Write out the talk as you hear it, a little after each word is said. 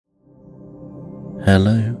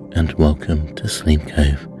Hello and welcome to Sleep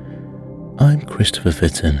Cove. I'm Christopher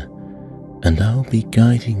Fitton and I'll be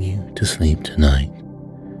guiding you to sleep tonight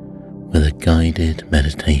with a guided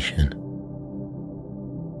meditation.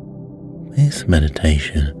 This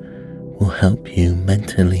meditation will help you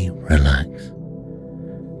mentally relax,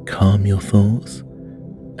 calm your thoughts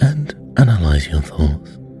and analyze your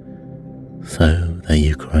thoughts so that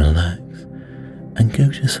you can relax and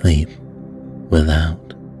go to sleep without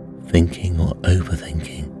thinking or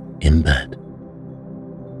overthinking in bed.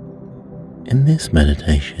 In this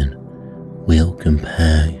meditation, we'll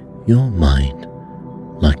compare your mind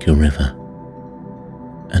like a river,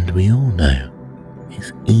 and we all know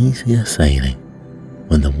it's easier sailing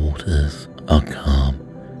when the waters are calm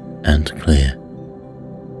and clear.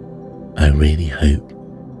 I really hope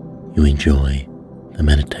you enjoy the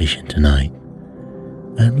meditation tonight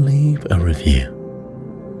and leave a review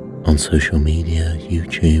on social media,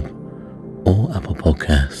 YouTube, or Apple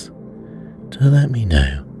Podcasts to let me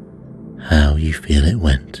know how you feel it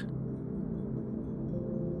went.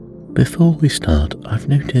 Before we start, I've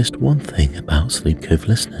noticed one thing about Sleep Cove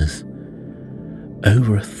listeners.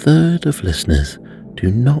 Over a third of listeners do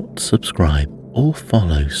not subscribe or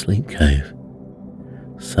follow Sleep Cove.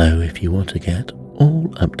 So if you want to get all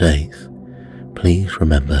updates, please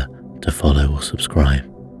remember to follow or subscribe.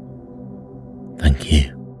 Thank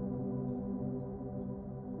you.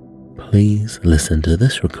 Please listen to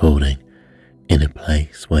this recording in a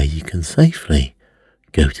place where you can safely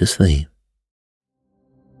go to sleep.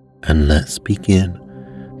 And let's begin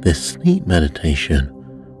this sleep meditation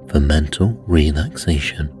for mental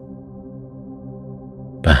relaxation.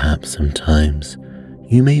 Perhaps sometimes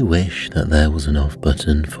you may wish that there was an off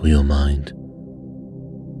button for your mind.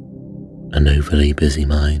 An overly busy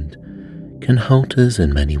mind can halt us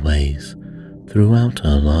in many ways throughout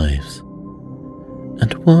our lives.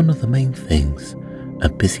 And one of the main things a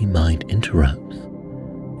busy mind interrupts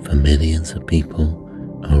for millions of people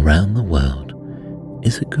around the world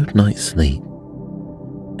is a good night's sleep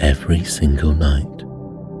every single night.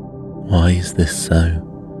 Why is this so?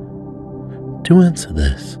 To answer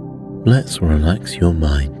this, let's relax your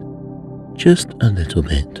mind just a little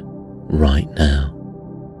bit right now.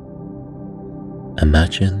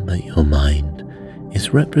 Imagine that your mind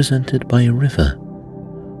is represented by a river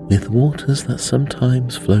with waters that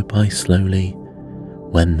sometimes flow by slowly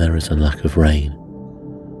when there is a lack of rain,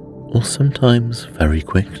 or sometimes very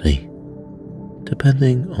quickly,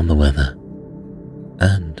 depending on the weather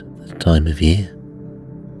and the time of year.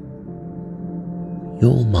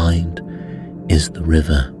 Your mind is the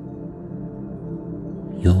river.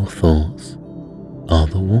 Your thoughts are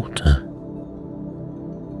the water.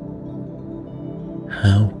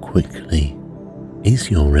 How quickly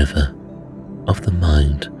is your river of the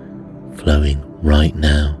mind flowing right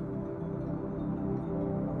now?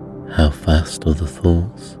 How fast are the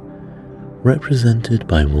thoughts represented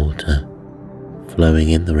by water flowing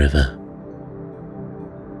in the river?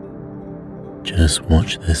 Just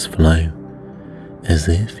watch this flow as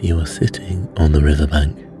if you are sitting on the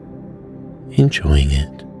riverbank, enjoying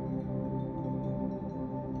it.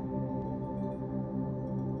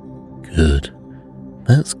 Good,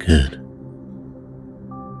 that's good.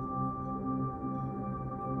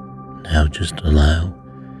 Now just allow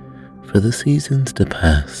for the seasons to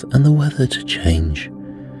pass and the weather to change,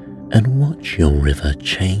 and watch your river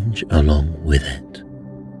change along with it.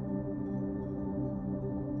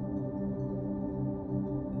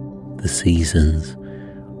 The seasons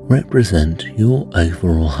represent your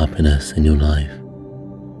overall happiness in your life.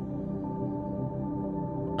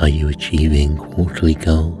 Are you achieving quarterly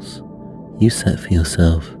goals you set for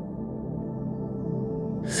yourself?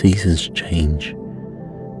 Seasons change,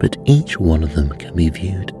 but each one of them can be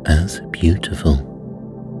viewed as beautiful.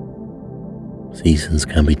 Seasons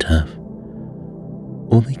can be tough,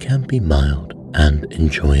 or they can be mild and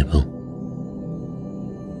enjoyable.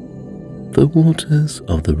 The waters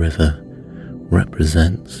of the river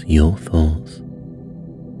represents your thoughts.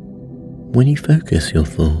 When you focus your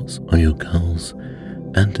thoughts on your goals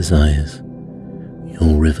and desires,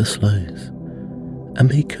 your river slows and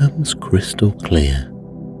becomes crystal clear.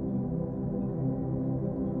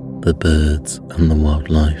 The birds and the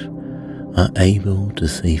wildlife are able to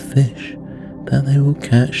see fish that they will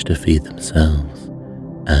catch to feed themselves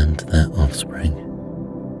and their offspring.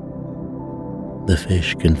 The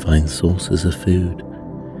fish can find sources of food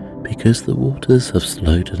because the waters have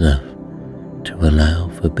slowed enough to allow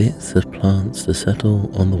for bits of plants to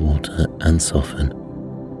settle on the water and soften,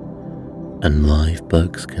 and live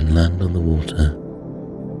bugs can land on the water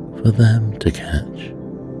for them to catch.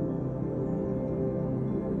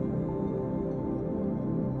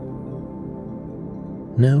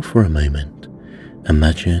 Now for a moment,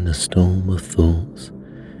 imagine a storm of thoughts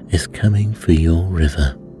is coming for your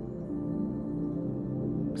river.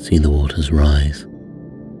 See the waters rise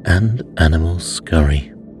and animals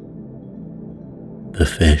scurry. The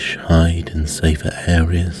fish hide in safer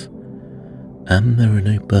areas and there are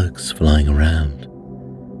no bugs flying around.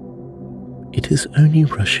 It is only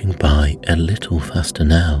rushing by a little faster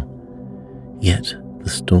now, yet the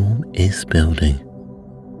storm is building.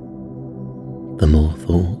 The more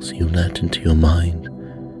thoughts you let into your mind,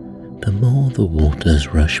 the more the waters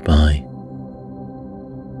rush by.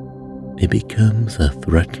 It becomes a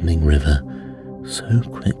threatening river so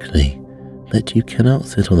quickly that you cannot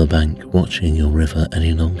sit on the bank watching your river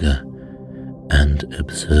any longer and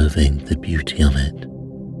observing the beauty of it.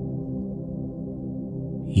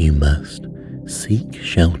 You must seek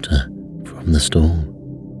shelter from the storm.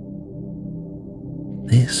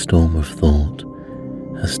 This storm of thought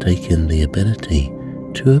has taken the ability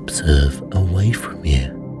to observe away from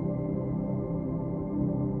you.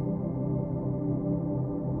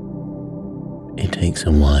 It takes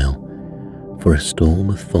a while for a storm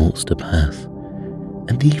of thoughts to pass,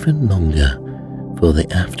 and even longer for the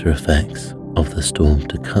after effects of the storm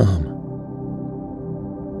to calm.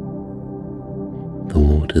 The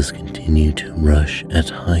waters continue to rush at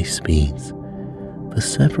high speeds for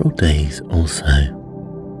several days or so.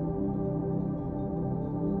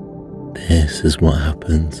 This is what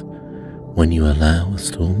happens when you allow a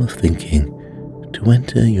storm of thinking to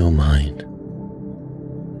enter your mind.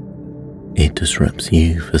 It disrupts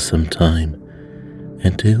you for some time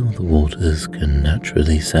until the waters can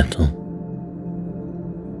naturally settle.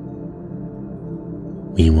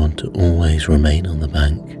 We want to always remain on the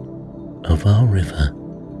bank of our river,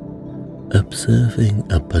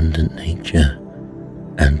 observing abundant nature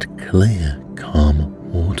and clear, calm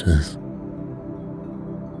waters.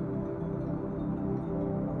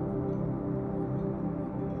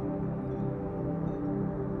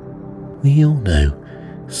 We all know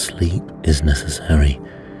sleep is necessary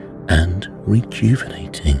and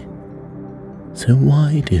rejuvenating. So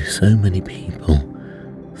why do so many people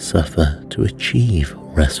suffer to achieve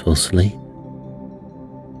restful sleep?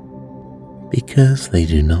 Because they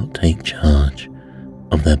do not take charge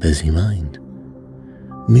of their busy mind,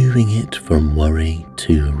 moving it from worry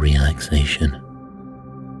to relaxation.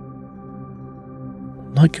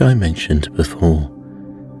 Like I mentioned before,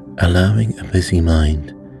 allowing a busy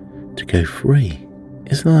mind to go free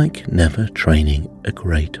is like never training a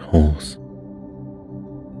great horse.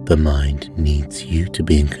 The mind needs you to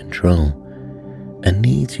be in control and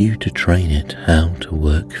needs you to train it how to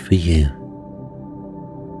work for you.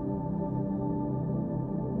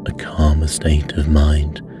 A calmer state of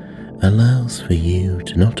mind allows for you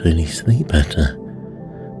to not only sleep better,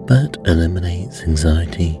 but eliminates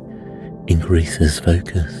anxiety, increases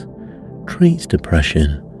focus, treats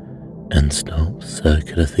depression, and stops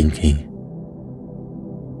circular thinking.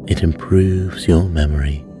 It improves your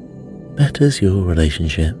memory, betters your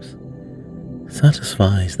relationships,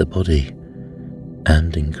 satisfies the body,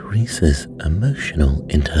 and increases emotional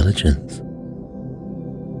intelligence.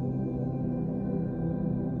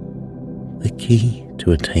 The key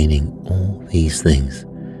to attaining all these things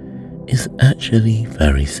is actually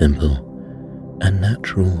very simple and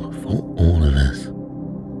natural for all of us.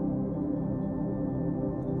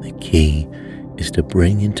 The key is to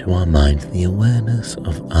bring into our mind the awareness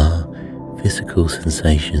of our physical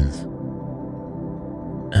sensations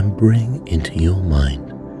and bring into your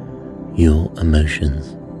mind your emotions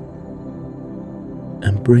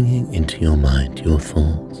and bringing into your mind your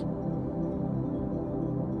thoughts.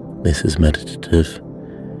 This is meditative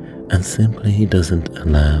and simply doesn't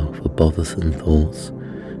allow for bothersome thoughts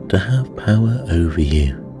to have power over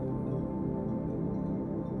you.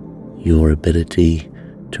 Your ability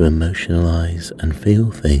to emotionalize and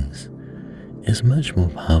feel things is much more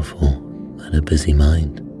powerful than a busy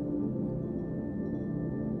mind.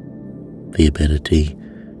 The ability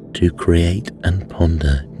to create and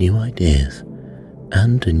ponder new ideas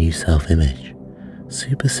and a new self-image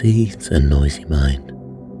supersedes a noisy mind.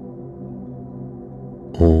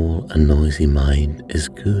 All a noisy mind is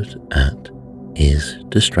good at is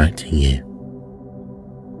distracting you.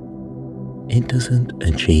 It doesn't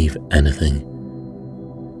achieve anything.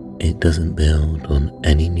 It doesn't build on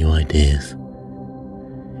any new ideas.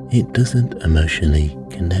 It doesn't emotionally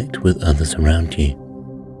connect with others around you.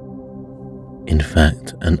 In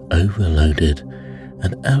fact, an overloaded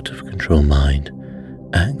and out of control mind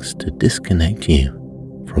acts to disconnect you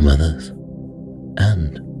from others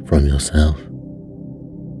and from yourself.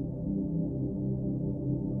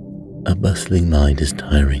 A bustling mind is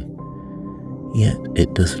tiring. yet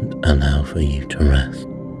it doesn't allow for you to rest.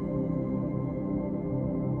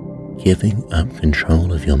 Giving up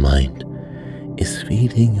control of your mind is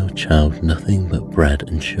feeding your child nothing but bread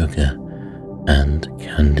and sugar and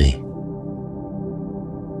candy.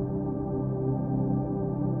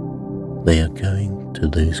 They are going to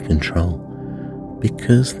lose control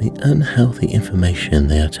because the unhealthy information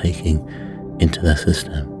they are taking into their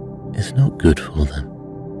system is not good for them.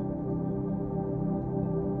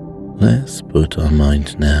 Let's put our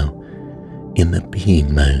mind now in the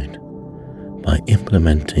being mode by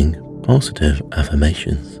implementing positive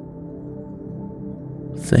affirmations.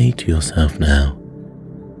 Say to yourself now,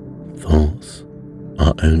 thoughts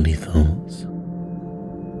are only thoughts.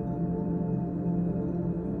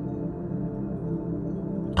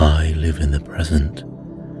 I live in the present,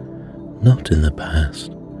 not in the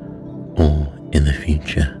past or in the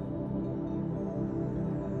future.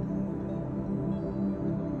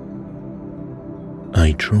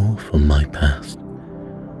 I draw from my past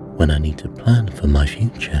when I need to plan for my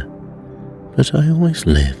future, but I always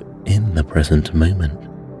live in the present moment.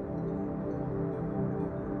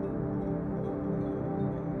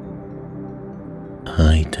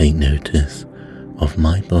 I take notice of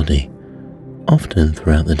my body often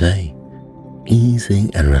throughout the day,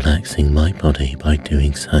 easing and relaxing my body by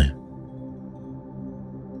doing so.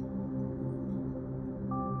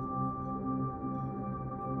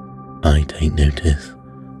 I take notice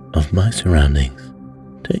of my surroundings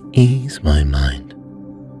to ease my mind.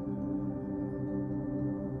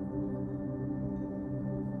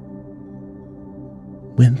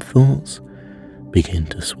 When thoughts begin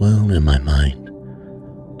to swirl in my mind,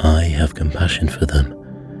 I have compassion for them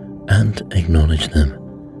and acknowledge them,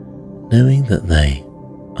 knowing that they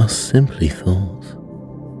are simply thoughts.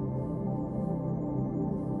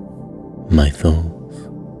 My thoughts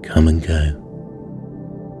come and go.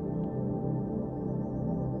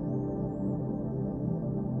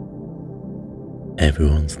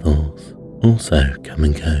 Everyone's thoughts also come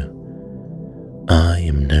and go. I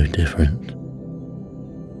am no different.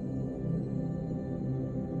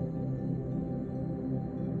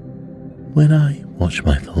 When I watch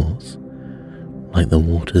my thoughts, like the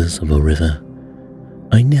waters of a river,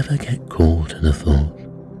 I never get caught in a thought.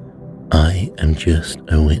 I am just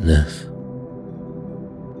a witness.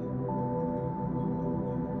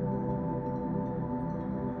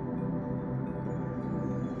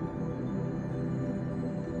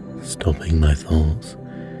 Stopping my thoughts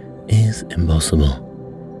is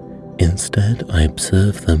impossible. Instead, I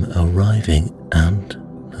observe them arriving and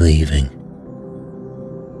leaving.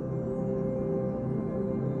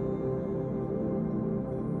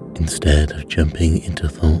 Instead of jumping into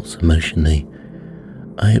thoughts emotionally,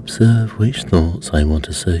 I observe which thoughts I want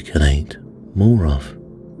to circulate more of.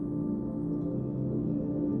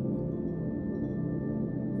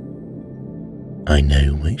 I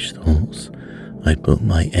know which thoughts I put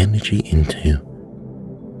my energy into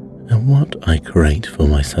and what I create for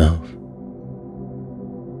myself.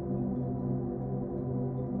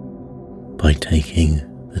 By taking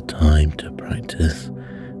the time to practice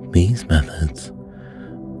these methods,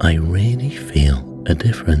 I really feel a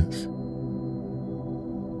difference.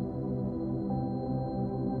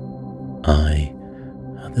 I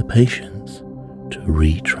have the patience to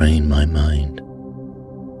retrain my mind.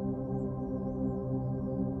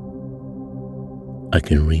 I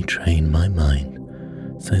can retrain my mind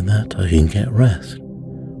so that I can get rest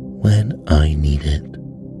when I need it.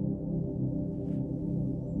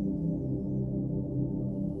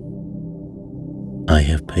 I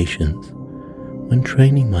have patience when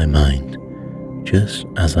training my mind, just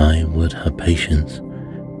as I would have patience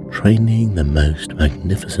training the most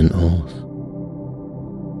magnificent horse.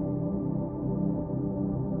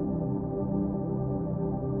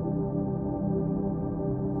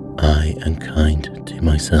 I am kind to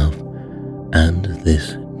myself and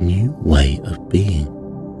this new way of being.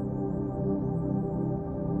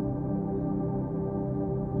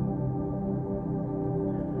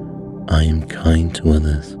 I am kind to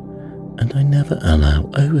others, and I never allow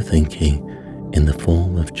overthinking in the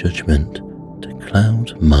form of judgment to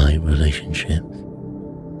cloud my relationships.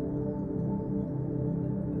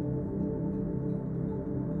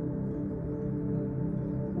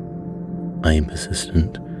 I am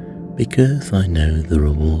persistent because I know the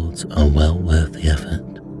rewards are well worth the effort.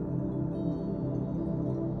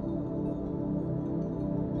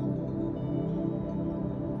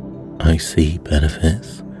 I see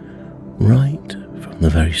benefits right from the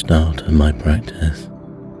very start of my practice.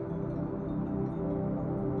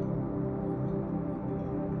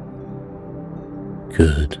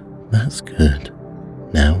 Good, that's good.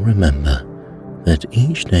 Now remember that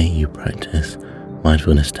each day you practice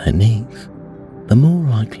mindfulness techniques, the more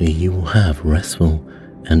likely you will have restful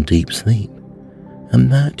and deep sleep,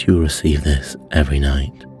 and that you will receive this every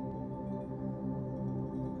night.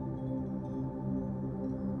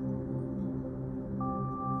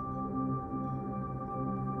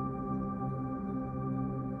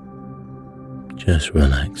 Just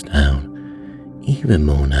relax down even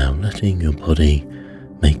more now, letting your body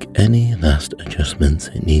make any last adjustments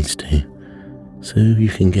it needs to, so you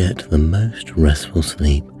can get the most restful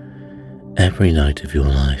sleep every night of your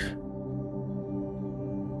life.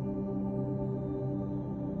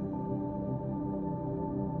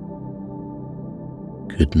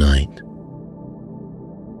 Good night.